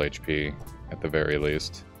we're full HP, at the very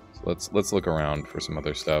least. So let's look around for some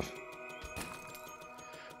other stuff.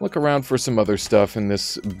 Look around for some other stuff in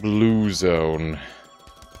this blue zone.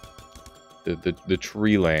 The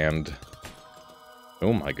tree land.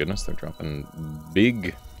 Oh my goodness, they're dropping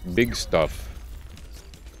big stuff.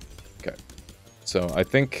 Okay. So I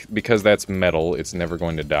think because that's metal, it's never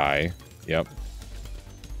going to die. Yep.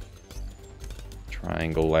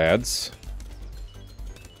 Triangle lads.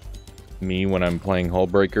 Me when I'm playing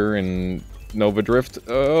Hullbreaker in Nova Drift.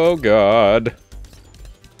 Oh god.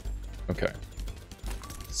 Okay.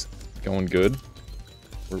 It's going good.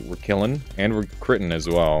 We're killing. And we're critting as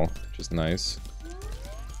well, which is nice.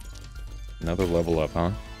 Another level up,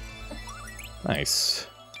 huh? Nice.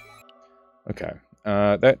 Okay.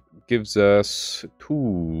 That gives us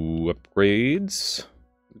 2 upgrades.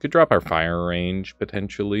 We could drop our fire range,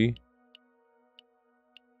 potentially.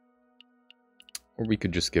 Or we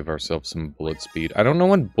could just give ourselves some bullet speed. I don't know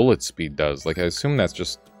what bullet speed does. Like, I assume that's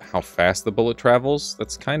just how fast the bullet travels.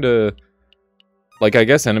 That's kind of... Like, I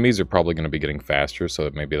guess enemies are probably going to be getting faster, so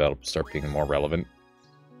maybe that'll start being more relevant.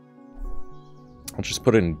 I'll just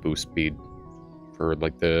put in boost speed for,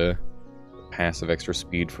 like, the passive extra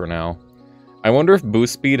speed for now. I wonder if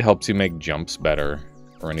boost speed helps you make jumps better,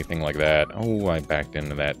 or anything like that. Oh, I backed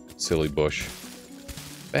into that silly bush.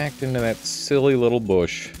 Backed into that silly little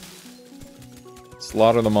bush.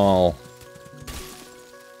 Slaughter them all.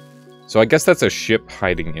 So I guess that's a ship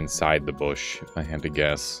hiding inside the bush, if I had to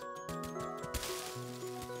guess.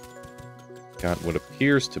 Got what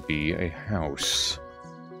appears to be a house.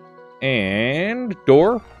 And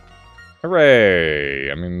door.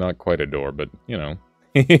 Hooray! I mean, not quite a door, but, you know.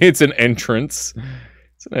 It's an entrance.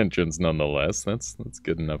 It's an entrance nonetheless. That's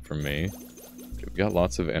good enough for me. Okay, we've got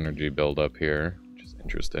lots of energy build up here, which is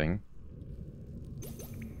interesting.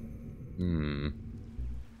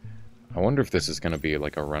 I wonder if this is going to be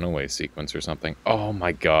like a runaway sequence or something. Oh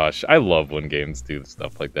my gosh, I love when games do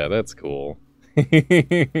stuff like that. That's cool.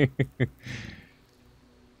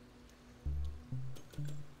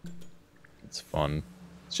 It's fun.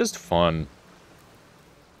 It's just fun.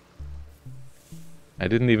 I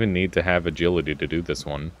didn't even need to have agility to do this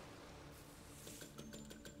one.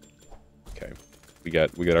 Okay. We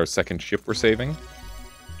got our second ship we're saving.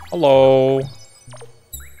 Hello.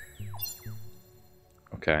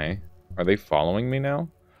 Okay. Are they following me now?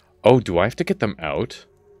 Oh, do I have to get them out?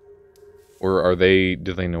 Or are they...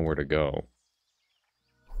 do they know where to go?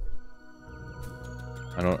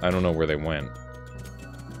 I don't know where they went.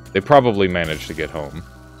 They probably managed to get home.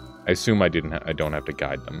 I assume I don't have to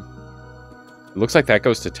guide them. It looks like that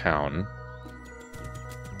goes to town.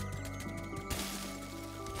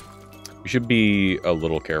 We should be a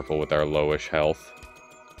little careful with our lowish health.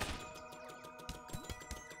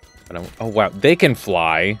 Oh wow, they can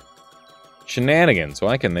fly! Shenanigans!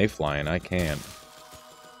 Why can they fly and I can't?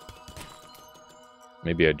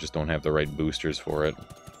 Maybe I just don't have the right boosters for it.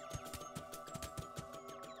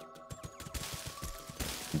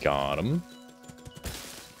 Got him.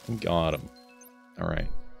 Got him. Alright.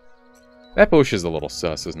 That bush is a little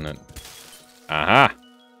sus, isn't it? Aha!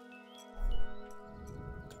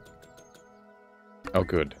 Oh,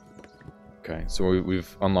 good. Okay, so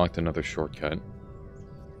we've unlocked another shortcut.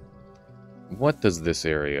 What does this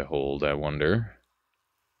area hold, I wonder?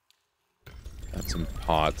 Got some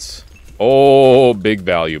pots. Oh, big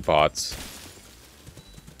value pots.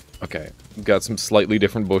 Okay, we've got some slightly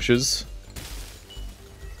different bushes.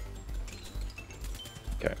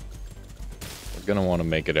 Okay. We're gonna want to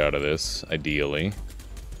make it out of this, ideally.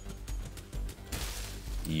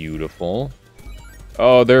 Beautiful.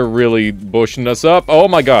 Oh, they're really bushing us up. Oh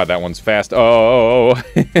my god, that one's fast. Oh,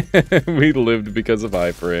 we lived because of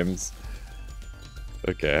iframes.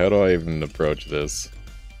 Okay, how do I even approach this?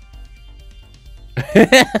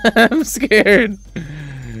 I'm scared.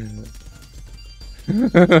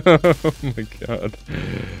 Oh my god.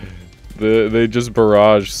 They just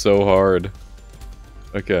barrage so hard.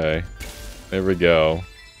 Okay. There we go.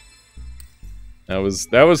 That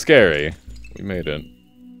was scary. We made it.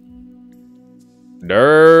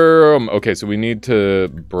 Damn! Okay, so we need to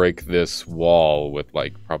break this wall with,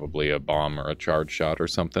 like, probably a bomb or a charge shot or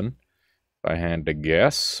something. If I had to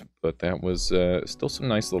guess. But that was still some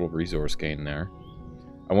nice little resource gain there.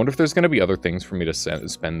 I wonder if there's going to be other things for me to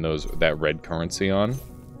spend that red currency on.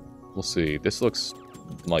 We'll see. This looks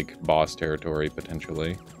like boss territory,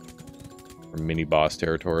 potentially. Or mini-boss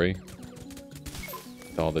territory.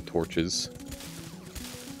 With all the torches.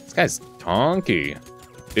 This guy's tanky.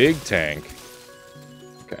 Big tank.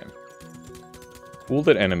 Okay. Cool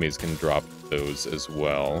that enemies can drop those as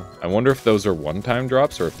well. I wonder if those are one-time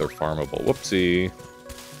drops or if they're farmable. Whoopsie.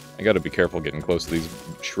 I gotta be careful getting close to these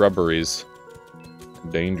shrubberies.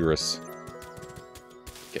 Dangerous.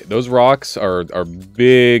 Okay, those rocks are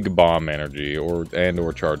big bomb energy or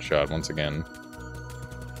charge shot once again.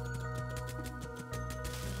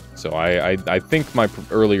 So I think my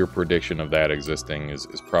earlier prediction of that existing is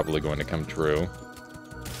probably going to come true.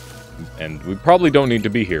 And we probably don't need to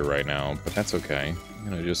be here right now, but that's okay. I'm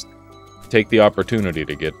gonna just take the opportunity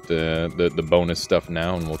to get the bonus stuff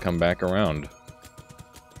now, and we'll come back around.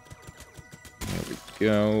 There we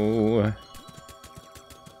go.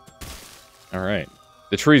 Alright.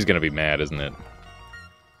 The tree's gonna be mad, isn't it?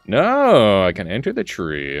 No! I can enter the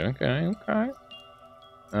tree. Okay, okay.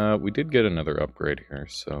 We did get another upgrade here,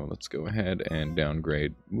 so let's go ahead and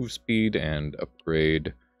downgrade move speed and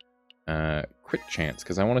upgrade crit chance,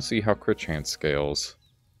 because I want to see how crit chance scales.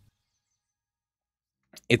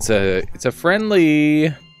 It's a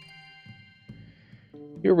friendly...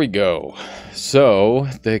 Here we go. So,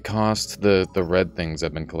 they cost the red things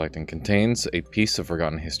I've been collecting. Contains a piece of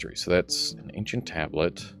forgotten history. So that's an ancient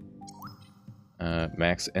tablet.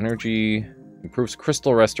 Max energy. Improves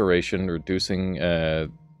crystal restoration, reducing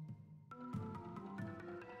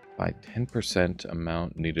by 10%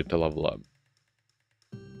 amount needed to level up.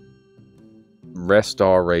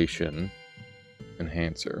 Restoration.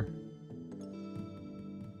 Enhancer.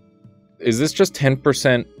 Is this just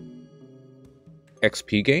 10%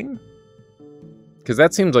 XP gain? Because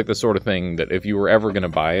that seems like the sort of thing that if you were ever going to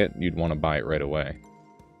buy it, you'd want to buy it right away.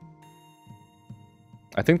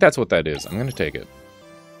 I think that's what that is. I'm going to take it.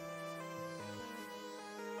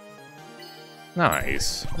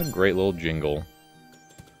 Nice. What a great little jingle.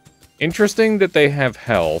 Interesting that they have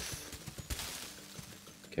health.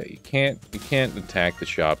 Okay, you can't attack the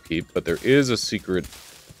shopkeep, but there is a secret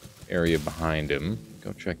area behind him.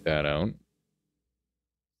 Go check that out.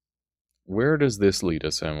 Where does this lead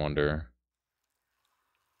us, I wonder?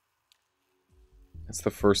 That's the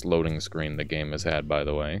first loading screen the game has had, by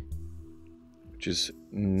the way. Which is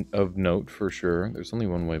of note for sure. There's only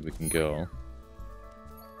one way we can go.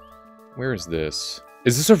 Where is this?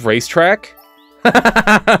 Is this a racetrack?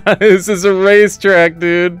 This is a racetrack,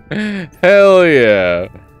 dude. Hell yeah.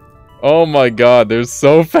 Oh my god, they're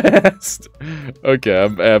so fast. Okay,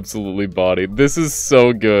 I'm absolutely bodied. This is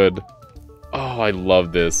so good. Oh, I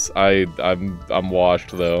love this. I'm washed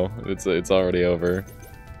though. It's already over.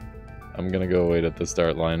 I'm gonna go wait at the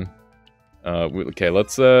start line. Okay,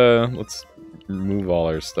 let's remove all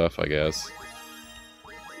our stuff, I guess.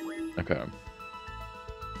 Okay.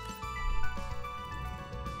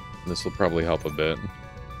 This will probably help a bit.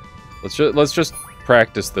 Let's just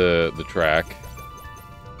practice the track.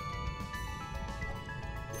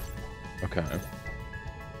 Okay.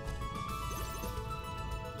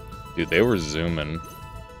 Dude, they were zooming.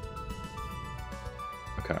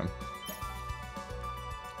 Okay.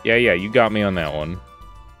 Yeah, you got me on that one.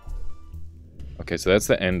 Okay, so that's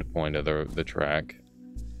the end point of the track.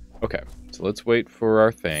 Okay, so let's wait for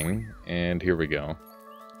our thing, and here we go.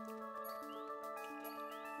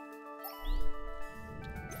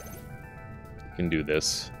 We can do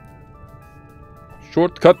this.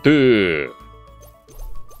 Shortcut to...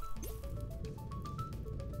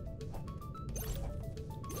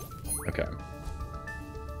 Okay.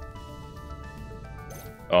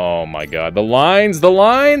 Oh my god, the lines,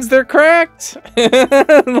 they're cracked!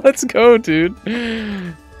 Let's go, dude.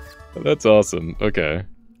 That's awesome. Okay.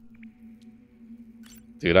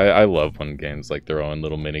 Dude, I love when games like their own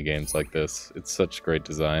little mini games like this. It's such great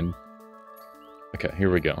design. Okay,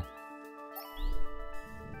 here we go.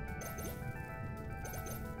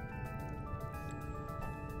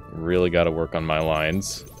 Really gotta work on my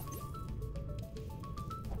lines.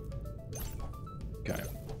 Okay.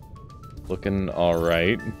 Looking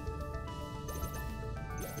alright.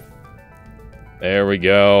 There we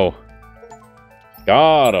go.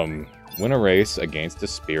 Got him. Win a race against a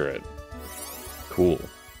spirit. Cool.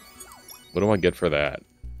 What do I get for that?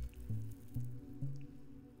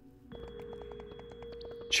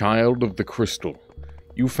 Child of the Crystal.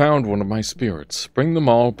 You found one of my spirits. Bring them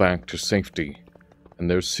all back to safety, and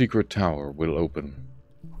their secret tower will open.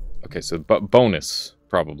 Okay, so bonus,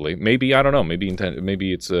 probably. Maybe, I don't know. Maybe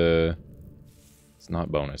it's it's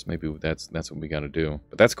not bonus. Maybe that's what we gotta do.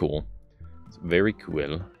 But that's cool. It's very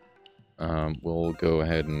cool. We'll go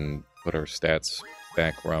ahead and put our stats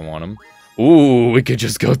back where I want them. Ooh, we could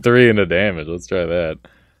just go 3 into damage. Let's try that.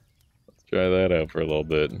 Let's try that out for a little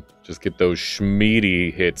bit. Just get those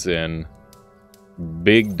schmeedy hits in.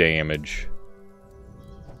 Big damage.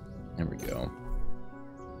 There we go.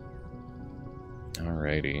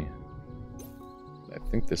 Alrighty. I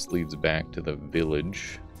think this leads back to the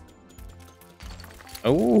village.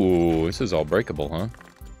 Oh, this is all breakable, huh?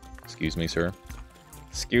 Excuse me, sir.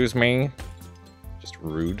 Excuse me. Just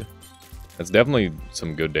rude. That's definitely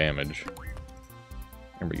some good damage.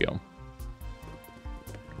 There we go.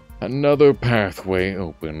 Another pathway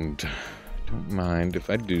opened. Don't mind if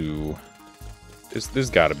I do. There's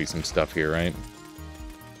gotta be some stuff here, right?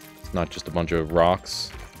 It's not just a bunch of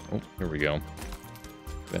rocks. Oh, here we go.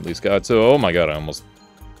 At least got so. Oh my god, I almost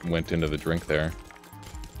went into the drink there.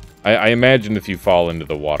 I imagine if you fall into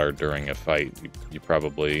the water during a fight, you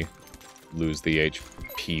probably lose the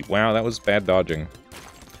HP. Wow, that was bad dodging.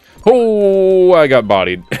 Oh, I got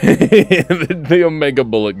bodied. The Omega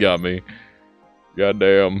Bullet got me.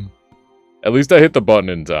 Goddamn. At least I hit the button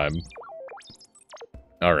in time.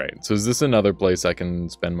 Alright, so is this another place I can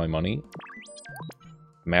spend my money?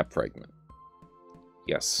 Map fragment.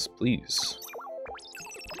 Yes, please.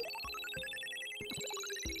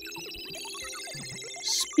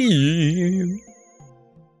 Speed.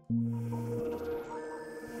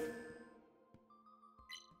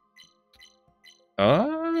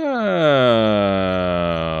 Oh.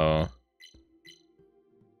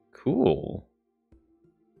 Cool.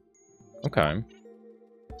 Okay.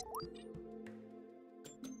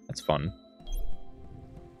 That's fun.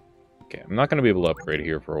 Okay, I'm not going to be able to upgrade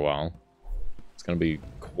here for a while. It's going to be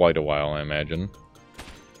quite a while, I imagine.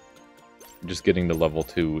 Just getting to level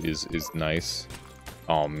 2 is nice.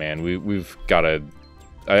 Oh man, we've got to...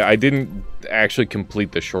 I didn't actually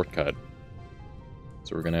complete the shortcut.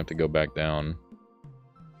 So we're going to have to go back down.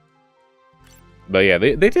 But yeah,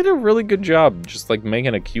 they did a really good job just like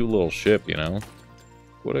making a cute little ship, you know?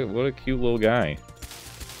 What a cute little guy.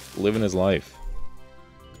 Living his life.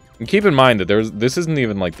 And keep in mind that this isn't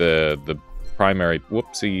even like the primary...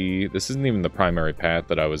 Whoopsie. This isn't even the primary path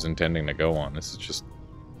that I was intending to go on. This is just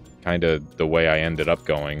kind of the way I ended up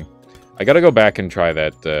going. I gotta go back and try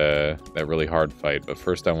that that really hard fight, but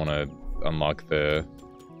first I want to unlock the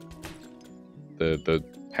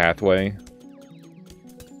pathway.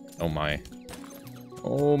 Oh my.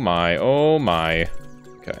 Oh my, oh my.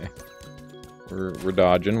 Okay. We're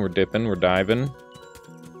dodging, we're dipping, we're diving.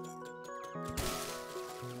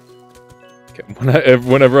 Okay,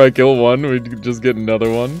 whenever I kill one, we just get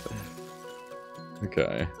another one.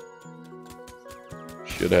 Okay.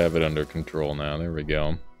 Should have it under control now. There we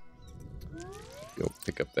go. Go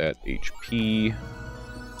pick up that HP.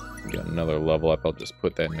 We got another level up. I'll just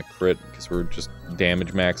put that in a crit because we're just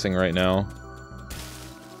damage maxing right now.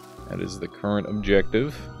 That is the current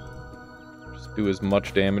objective. Just do as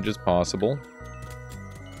much damage as possible.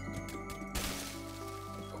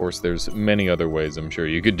 Of course, there's many other ways I'm sure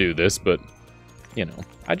you could do this, but you know,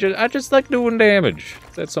 I just like doing damage.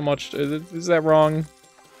 Is that so much? Is that wrong?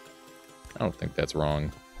 I don't think that's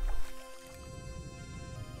wrong.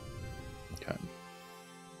 Okay.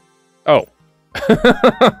 Oh.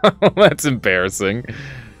 That's embarrassing.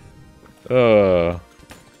 Well,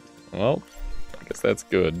 I guess that's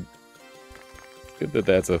good. It's good that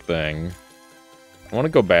that's a thing. I want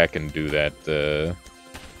to go back and do that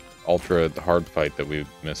ultra hard fight that we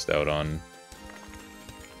missed out on.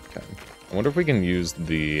 Okay. I wonder if we can use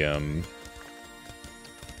the,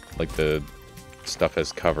 like the stuff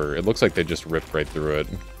as cover. It looks like they just ripped right through it.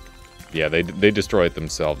 Yeah, they destroy it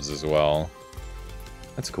themselves as well.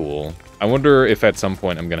 That's cool. I wonder if at some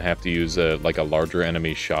point I'm gonna have to use like a larger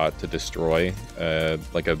enemy shot to destroy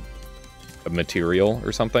like a material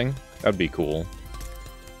or something. That'd be cool.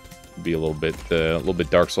 Be a little bit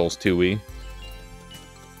Dark Souls 2-y.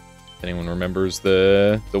 If anyone remembers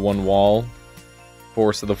the one wall,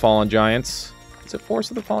 Force of the Fallen Giants. Is it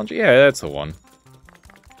Force of the Fallen Giants? Yeah, that's the one.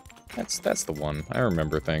 That's the one. I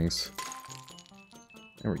remember things.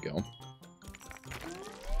 There we go.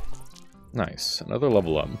 Nice. Another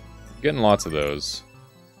level up. Getting lots of those.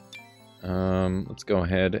 Let's go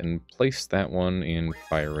ahead and place that one in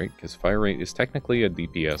Fire Rate, because Fire Rate is technically a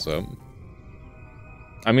DPS up.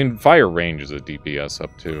 I mean, Fire Range is a DPS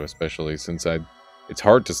up too, especially since it's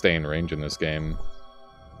hard to stay in range in this game.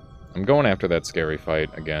 I'm going after that scary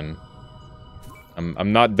fight again.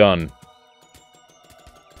 I'm not done.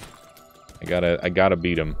 I gotta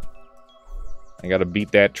beat him. I gotta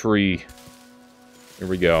beat that tree. Here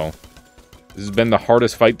we go. This has been the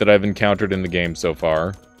hardest fight that I've encountered in the game so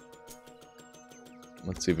far.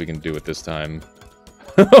 Let's see if we can do it this time.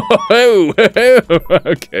 Okay,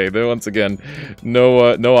 then once again,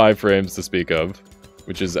 no iframes to speak of,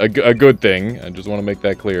 which is a good thing. I just want to make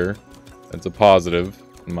that clear. That's a positive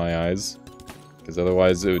in my eyes, because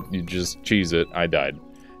otherwise you just cheese it. I died.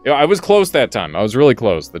 Yeah, I was close that time. I was really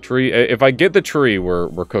close. The tree. If I get the tree,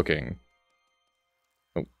 we're cooking.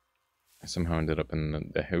 Oh, I somehow ended up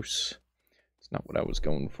in the house. It's not what I was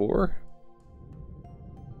going for.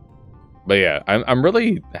 But yeah, I'm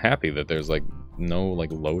really happy that there's like no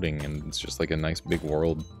like loading and it's just like a nice big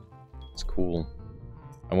world. It's cool.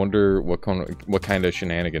 I wonder what kind of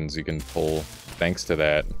shenanigans you can pull thanks to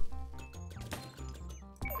that.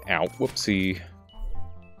 Ow, whoopsie.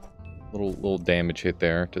 Little damage hit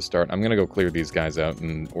there to start. I'm gonna go clear these guys out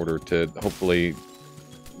in order to hopefully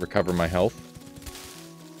recover my health.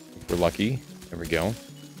 If we're lucky. There we go.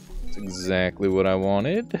 That's exactly what I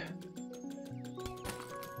wanted.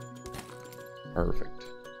 Perfect.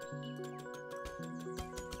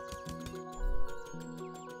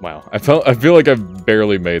 Wow, I feel like I've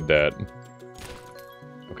barely made that.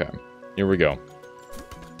 Okay, here we go.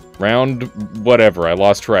 Round whatever, I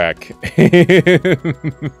lost track.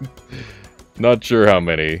 Not sure how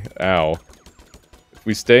many. Ow. If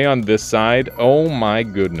we stay on this side, oh my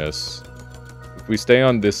goodness. If we stay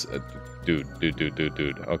on this... dude.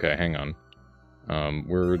 Okay, hang on.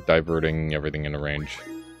 We're diverting everything into range.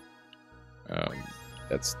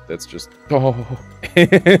 That's just... Oh!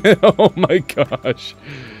 Oh my gosh!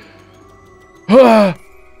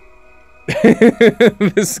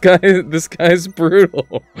 This guy's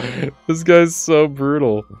brutal. This guy's so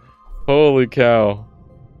brutal. Holy cow.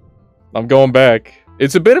 I'm going back.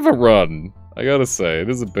 It's a bit of a run. I gotta say, it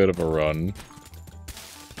is a bit of a run.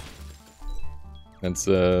 It's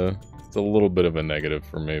a little bit of a negative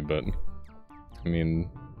for me, but... I mean,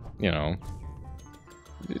 you know...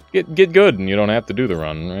 Get good and you don't have to do the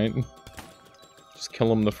run, right? Just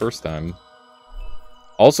kill him the first time.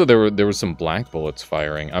 Also, there was some black bullets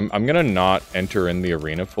firing. I'm gonna not enter in the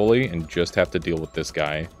arena fully and just have to deal with this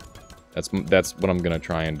guy. That's what I'm gonna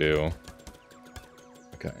try and do.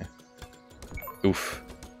 Okay. Oof.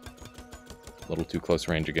 A little too close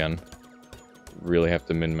range again. Really have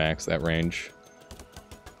to min-max that range.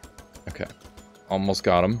 Okay. Almost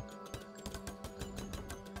got him.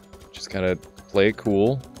 Just gotta play it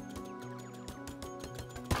cool.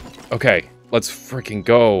 Okay. Let's freaking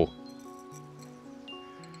go.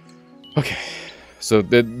 Okay. So,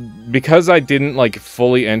 because I didn't, like,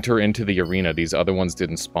 fully enter into the arena, these other ones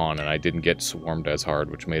didn't spawn, and I didn't get swarmed as hard,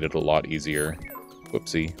 which made it a lot easier.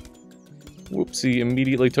 Whoopsie. Whoopsie,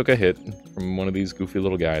 immediately took a hit from one of these goofy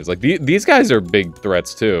little guys. Like, these guys are big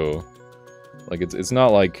threats, too. Like, it's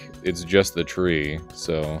not like it's just the tree,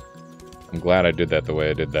 so... I'm glad I did that the way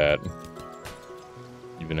I did that.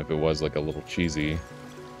 Even if it was, like, a little cheesy.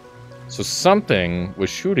 So something was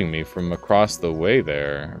shooting me from across the way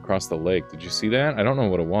there, across the lake. Did you see that? I don't know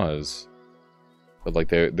what it was. But, like,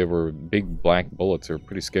 there were big black bullets. They were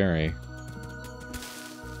pretty scary.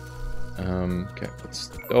 Okay,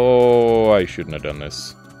 let's... Oh, I shouldn't have done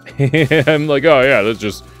this. I'm like, oh yeah, that's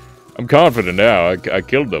just... I'm confident now. I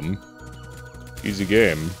killed them. Easy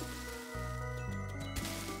game.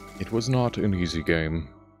 It was not an easy game.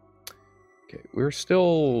 Okay, we're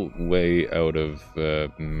still way out of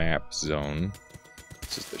map zone.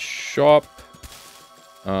 This is the shop.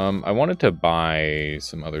 I wanted to buy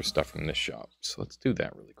some other stuff from this shop, so let's do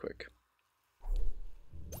that really quick.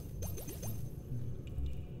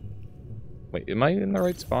 Wait, am I in the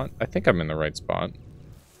right spot? I think I'm in the right spot.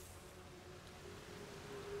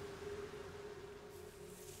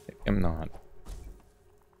 I'm not.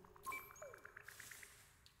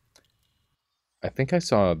 I think I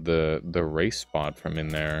saw the race spot from in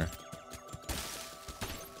there.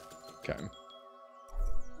 Okay.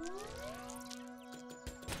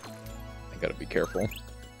 I gotta be careful.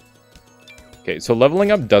 Okay, so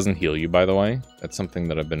leveling up doesn't heal you, by the way. That's something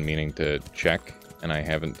that I've been meaning to check, and I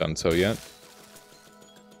haven't done so yet.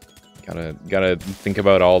 Gotta think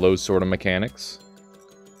about all those sort of mechanics.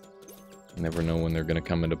 Never know when they're gonna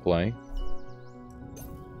come into play.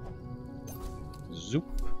 Zoop.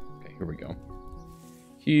 Okay, here we go.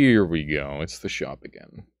 Here we go. It's the shop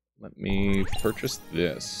again. Let me purchase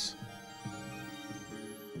this.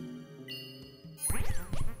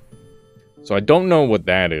 So I don't know what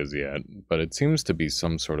that is yet, but it seems to be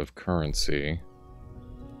some sort of currency.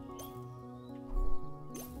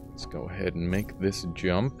 Let's go ahead and make this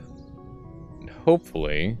jump. And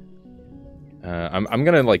hopefully... I'm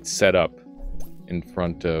gonna, like, set up in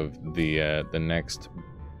front of the next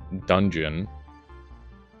dungeon.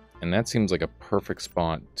 And that seems like a perfect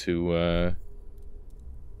spot to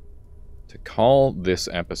call this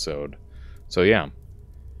episode. So yeah.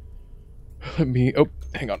 Let me... Oh,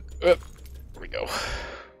 hang on. There we go.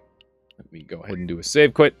 Let me go ahead and do a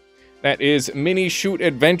save quit. That is Minishoot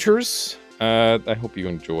Adventures. I hope you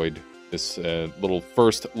enjoyed this little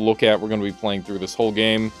first look at. We're going to be playing through this whole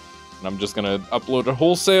game. And I'm just going to upload it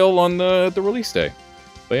wholesale on the release day.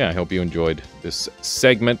 But yeah, I hope you enjoyed this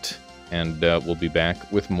segment. And we'll be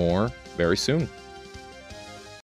back with more very soon.